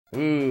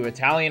Ooh,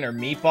 Italian or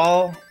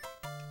meatball?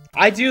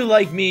 I do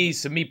like me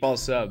some meatball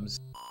subs.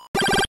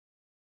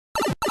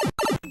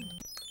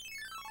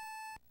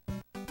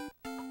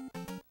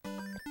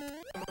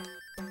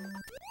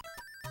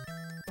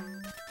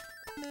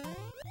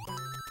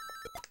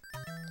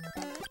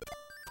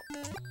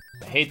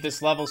 I hate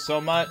this level so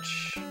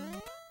much.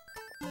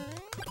 I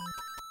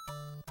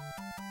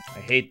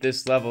hate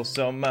this level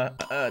so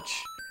much.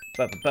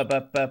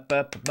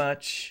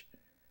 Much.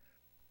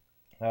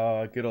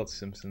 Oh, good old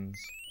Simpsons.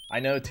 I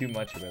know too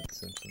much about the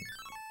Simpsons.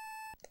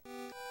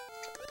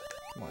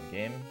 Come on,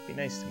 game. Be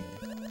nice to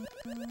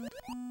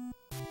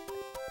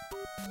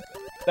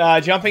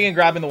me. Jumping and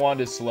grabbing the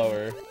wand is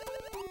slower.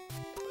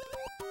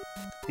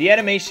 The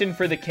animation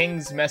for the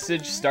king's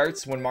message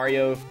starts when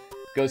Mario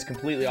goes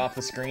completely off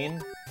the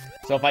screen.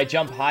 So if I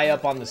jump high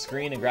up on the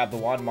screen and grab the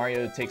wand,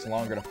 Mario takes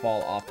longer to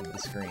fall off of the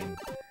screen.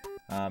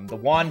 The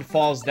wand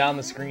falls down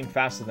the screen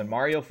faster than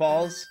Mario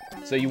falls,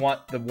 so you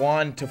want the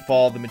wand to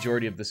fall the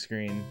majority of the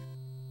screen.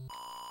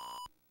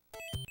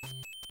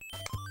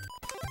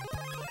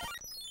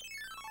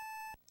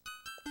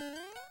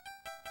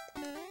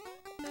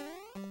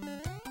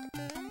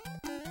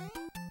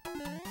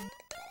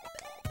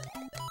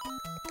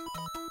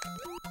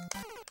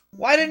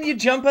 Why didn't you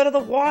jump out of the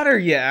water,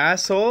 you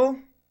asshole?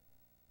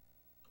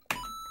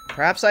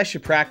 Perhaps I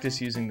should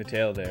practice using the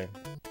tail there.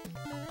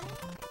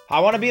 I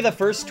want to be the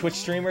first Twitch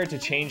streamer to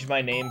change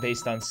my name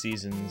based on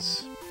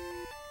seasons.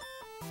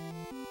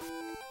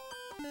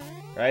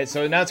 Right,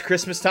 so now it's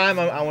Christmas time.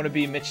 I want to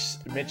be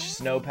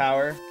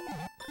Mitchflowerpower.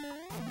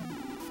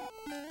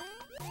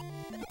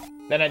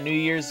 Then at New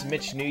Year's,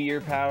 Mitch New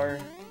Year Power.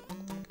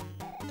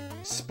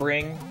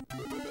 Spring,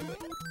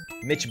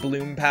 Mitch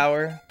Bloom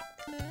Power.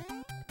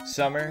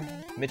 Summer,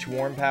 Mitch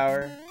Warm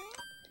Power.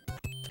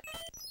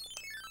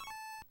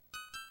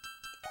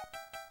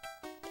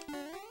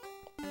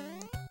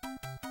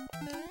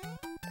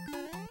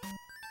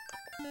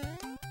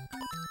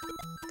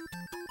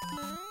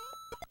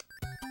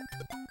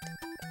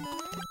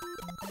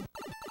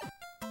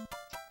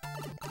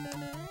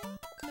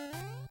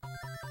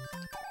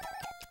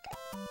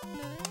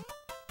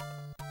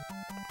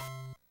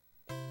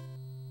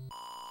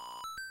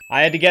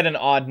 I had to get an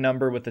odd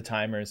number with the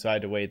timer, so I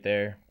had to wait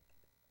there.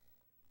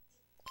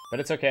 But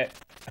it's okay.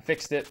 I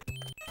fixed it.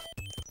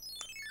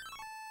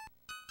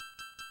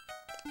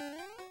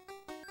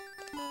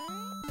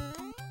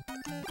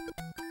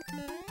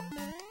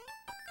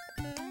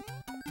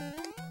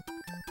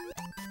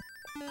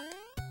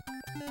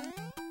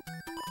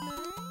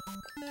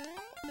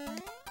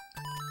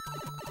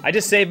 I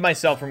just saved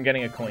myself from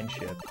getting a coin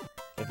ship.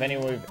 If any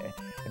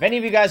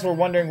of you guys were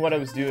wondering what I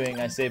was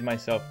doing, I saved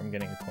myself from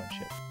getting a coin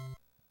ship.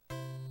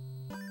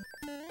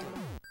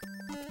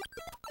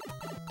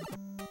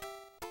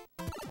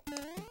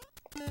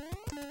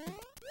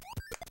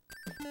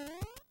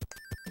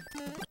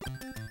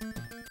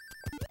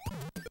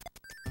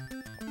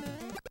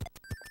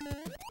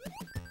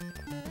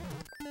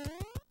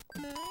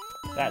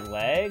 That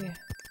lag?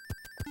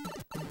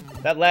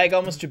 That lag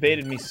almost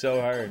debated me so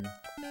hard.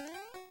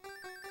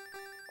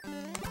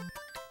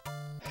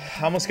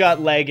 Almost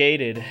got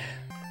lag-aided.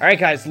 Alright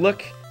guys,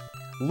 look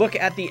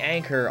at the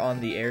anchor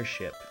on the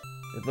airship.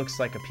 It looks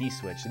like a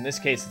P-switch. In this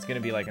case, it's gonna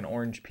be like an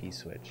orange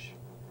P-switch.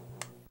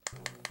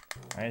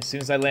 Alright, as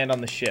soon as I land on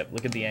the ship,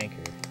 look at the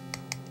anchor.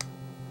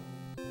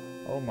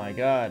 Oh my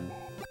god.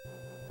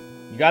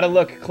 You gotta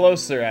look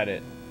closer at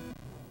it.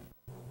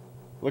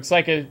 Looks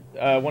like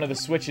one of the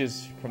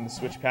switches from the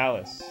Switch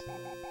Palace.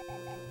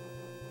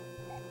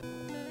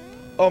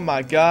 Oh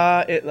my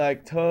god, it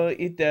like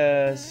totally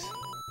does.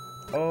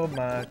 Oh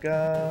my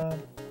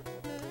god.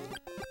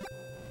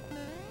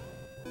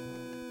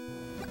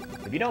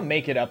 If you don't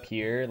make it up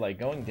here, like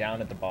going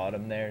down at the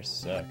bottom there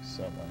sucks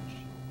so much.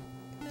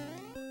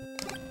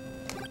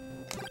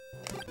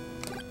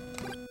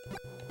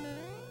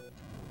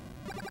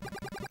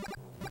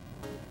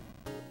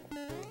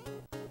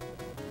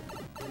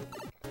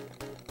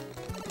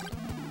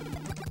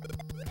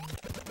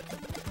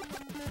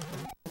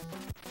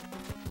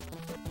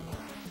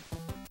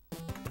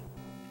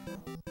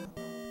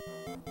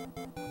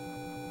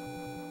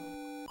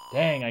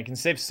 Dang, I can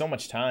save so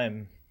much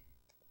time.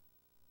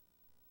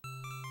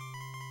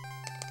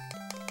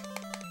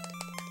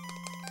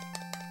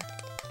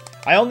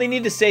 I only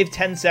need to save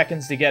 10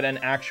 seconds to get an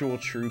actual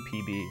true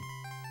PB.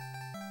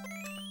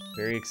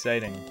 Very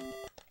exciting.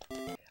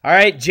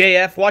 Alright,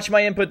 JF, watch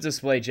my input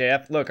display,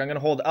 JF. Look, I'm gonna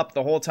hold up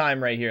the whole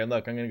time right here.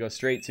 Look, I'm gonna go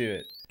straight to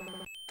it.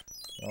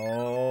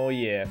 Oh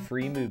yeah,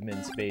 free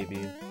movements,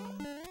 baby.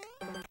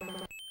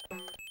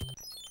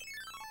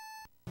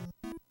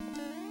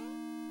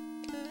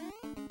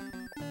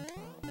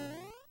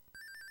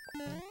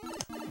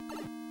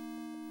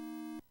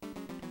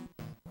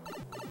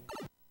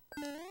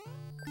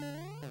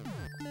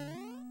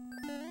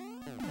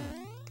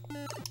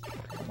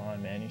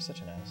 Man, you're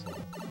such an asshole.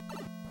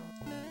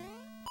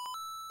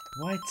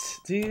 What,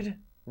 dude?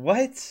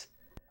 What?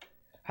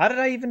 How did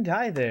I even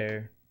die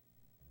there?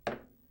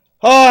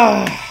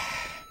 Ah!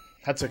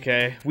 That's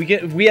okay.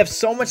 We have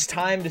so much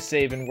time to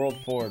save in World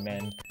 4,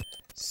 man.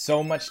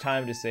 So much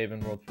time to save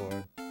in World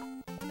 4.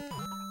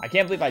 I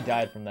can't believe I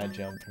died from that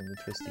jump from the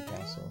Twisty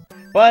Castle.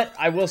 But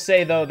I will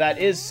say, though, that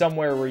is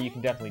somewhere where you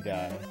can definitely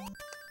die.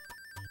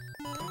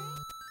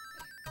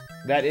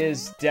 That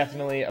is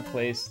definitely a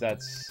place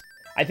that's...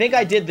 I think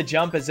I did the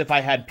jump as if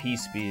I had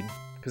P-speed,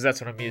 because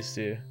that's what I'm used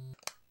to.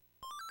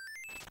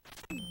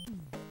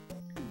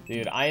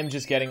 Dude, I am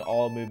just getting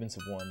all movements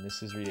of 1.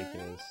 This is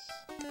ridiculous.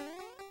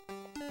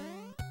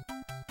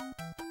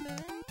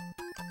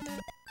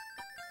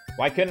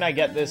 Why couldn't I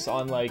get this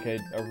on, like, a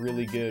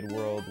really good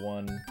World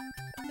 1?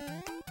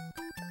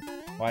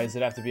 Why does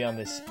it have to be on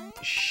this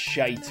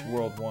shite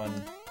World 1?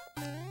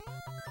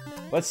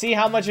 Let's see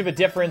how much of a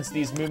difference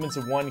these movements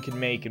of 1 can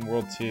make in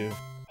World 2.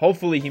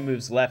 Hopefully he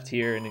moves left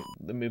here and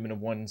the movement of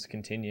 1s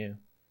continue.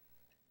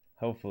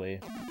 Hopefully.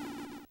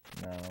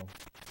 No.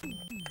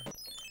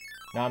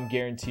 Now I'm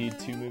guaranteed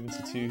 2 movements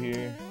of 2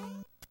 here.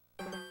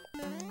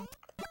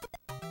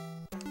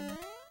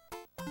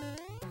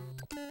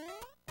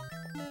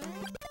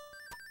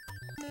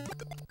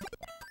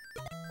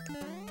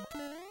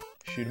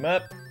 Shoot him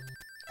up.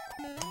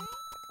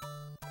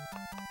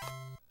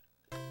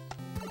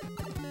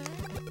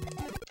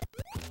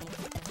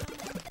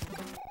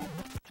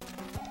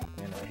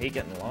 Man, I hate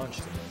getting launched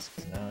in this,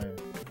 'cause now...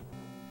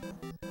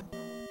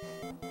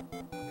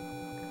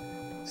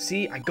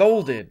 See, I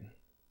golded.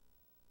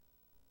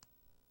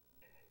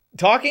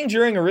 Talking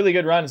during a really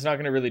good run is not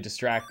going to really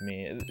distract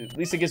me. At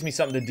least it gives me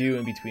something to do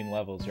in between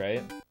levels,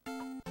 right?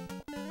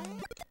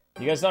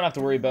 You guys don't have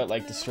to worry about,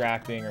 like,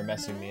 distracting or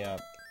messing me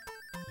up.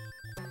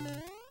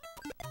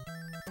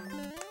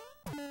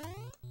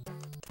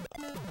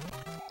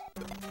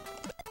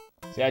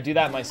 See, I do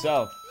that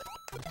myself.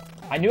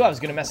 I knew I was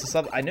gonna mess this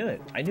up. I knew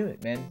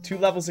it, man. 2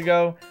 levels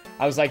ago,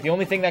 I was like, the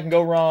only thing that can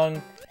go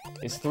wrong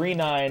is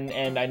 3-9,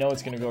 and I know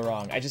it's gonna go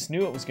wrong. I just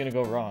knew it was gonna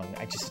go wrong.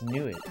 I just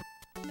knew it.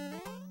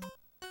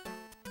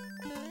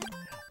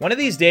 One of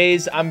these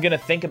days, I'm gonna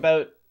think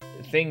about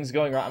things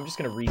going wrong. I'm just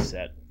gonna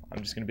reset.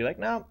 I'm just gonna be like,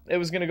 no, it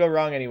was gonna go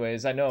wrong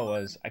anyways. I know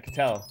it was. I could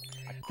tell.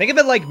 Think of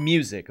it like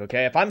music,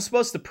 okay? If I'm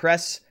supposed to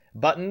press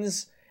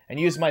buttons and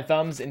use my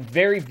thumbs in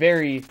very,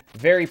 very,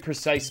 very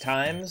precise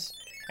times,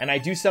 and I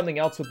do something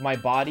else with my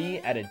body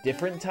at a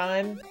different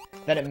time,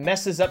 then it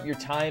messes up your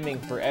timing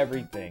for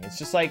everything. It's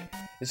just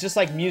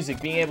like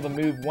music, being able to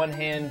move one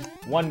hand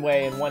one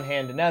way and one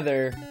hand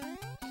another.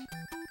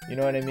 You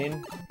know what I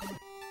mean?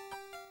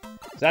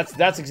 So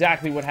that's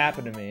exactly what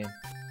happened to me.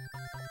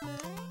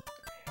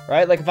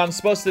 Right? Like if I'm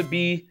supposed to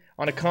be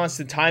on a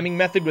constant timing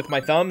method with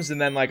my thumbs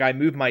and then like I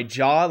move my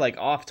jaw like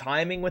off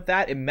timing with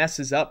that, it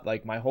messes up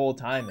like my whole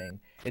timing.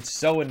 It's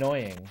so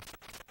annoying.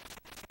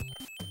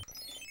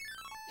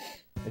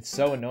 It's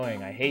so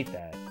annoying. I hate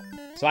that.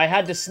 So I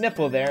had to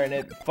sniffle there, and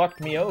it fucked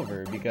me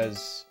over,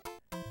 because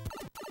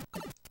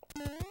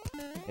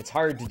it's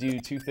hard to do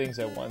 2 things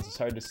at once. It's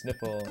hard to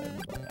sniffle,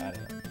 and I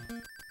don't know.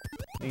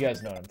 You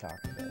guys know what I'm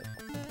talking about.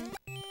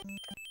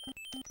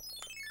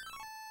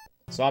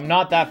 So I'm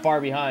not that far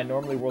behind.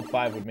 Normally World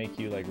 5 would make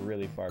you, like,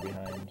 really far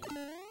behind.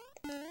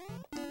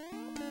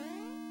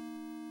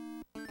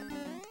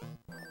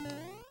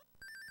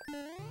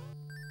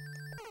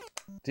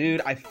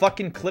 Dude, I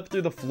fucking clipped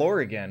through the floor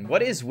again.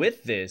 What is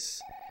with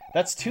this?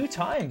 That's 2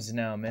 times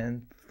now,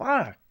 man.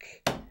 Fuck.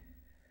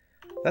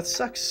 That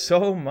sucks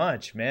so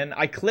much, man.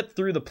 I clipped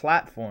through the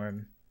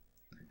platform.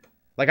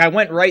 Like, I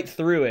went right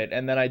through it,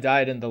 and then I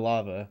died in the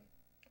lava.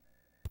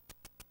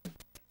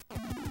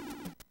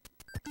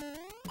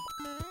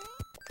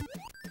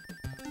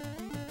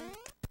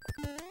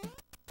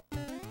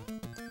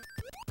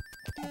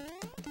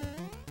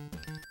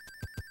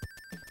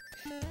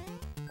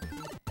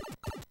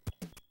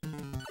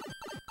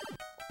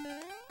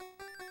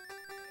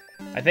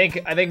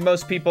 I think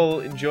most people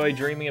enjoy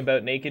dreaming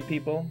about naked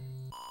people.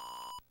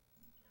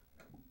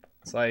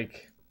 It's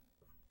like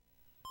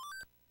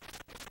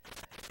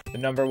the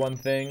 #1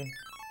 thing.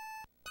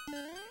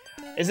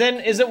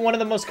 Isn't one of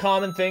the most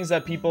common things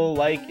that people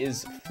like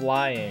is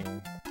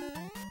flying?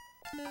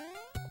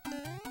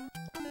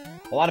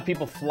 A lot of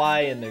people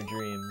fly in their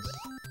dreams.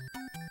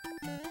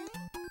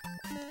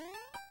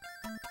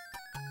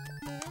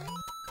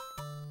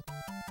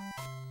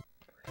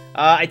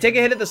 I take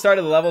a hit at the start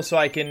of the level so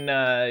I can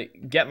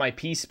get my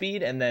P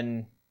speed, and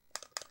then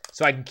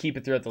so I can keep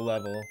it throughout the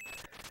level.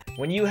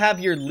 When you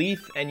have your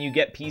leaf and you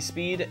get P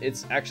speed,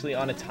 it's actually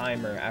on a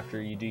timer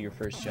after you do your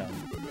first jump.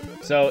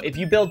 So if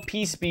you build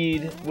P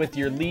speed with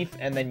your leaf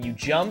and then you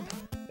jump,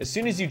 as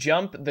soon as you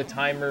jump, the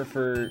timer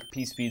for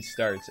P speed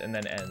starts and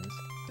then ends.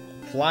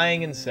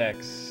 Flying and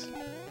sex.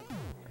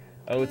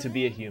 Oh, to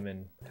be a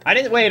human. I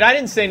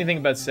didn't say anything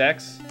about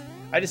sex.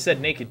 I just said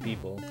naked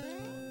people.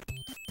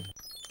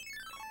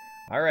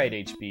 Alright,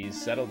 HPs,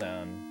 settle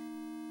down.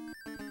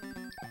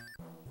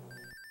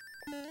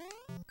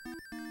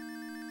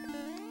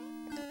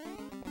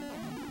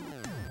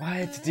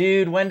 What?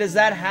 Dude, when does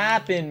that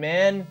happen,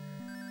 man?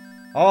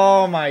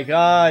 Oh my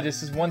god,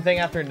 this is one thing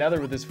after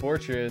another with this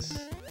fortress.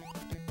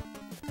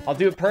 I'll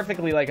do it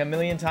perfectly like a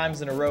million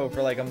times in a row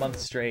for like a month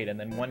straight, and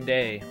then one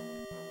day,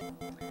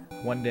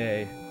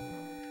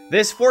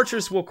 this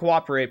fortress will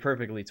cooperate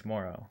perfectly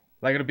tomorrow.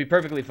 Like, it'll be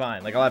perfectly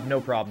fine. Like, I'll have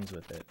no problems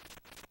with it.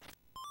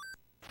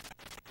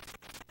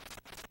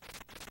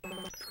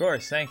 Of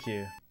course, thank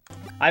you.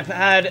 I've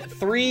had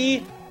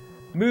 3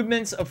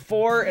 movements of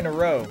 4 in a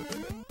row.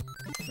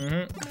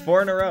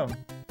 4 in a row.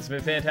 It's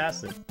been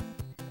fantastic.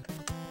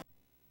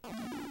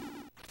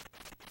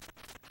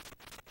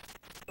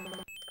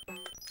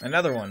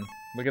 Another one.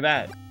 Look at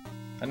that.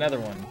 Another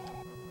one.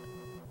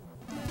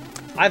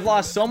 I've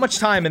lost so much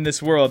time in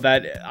this world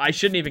that I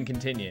shouldn't even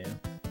continue.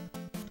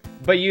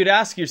 But you'd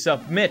ask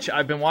yourself, Mitch,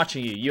 I've been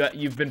watching you.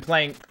 You've been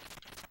playing...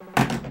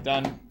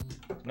 Done.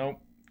 Nope.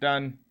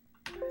 Done.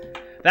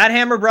 That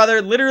Hammer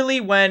Brother literally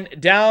went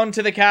down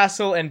to the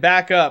castle and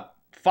back up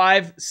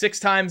 5, 6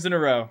 times in a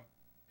row.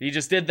 He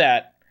just did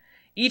that.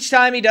 Each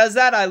time he does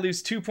that, I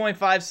lose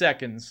 2.5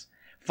 seconds.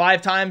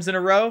 5 times in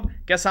a row.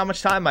 Guess how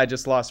much time I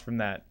just lost from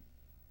that?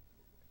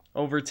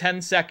 Over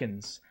 10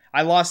 seconds.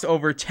 I lost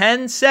over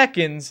 10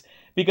 seconds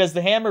because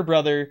the Hammer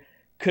Brother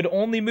could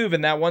only move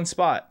in that one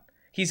spot.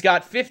 He's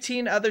got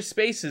 15 other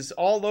spaces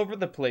all over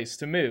the place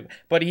to move,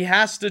 but he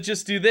has to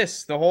just do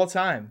this the whole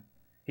time.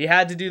 He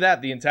had to do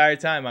that the entire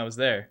time I was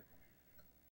there.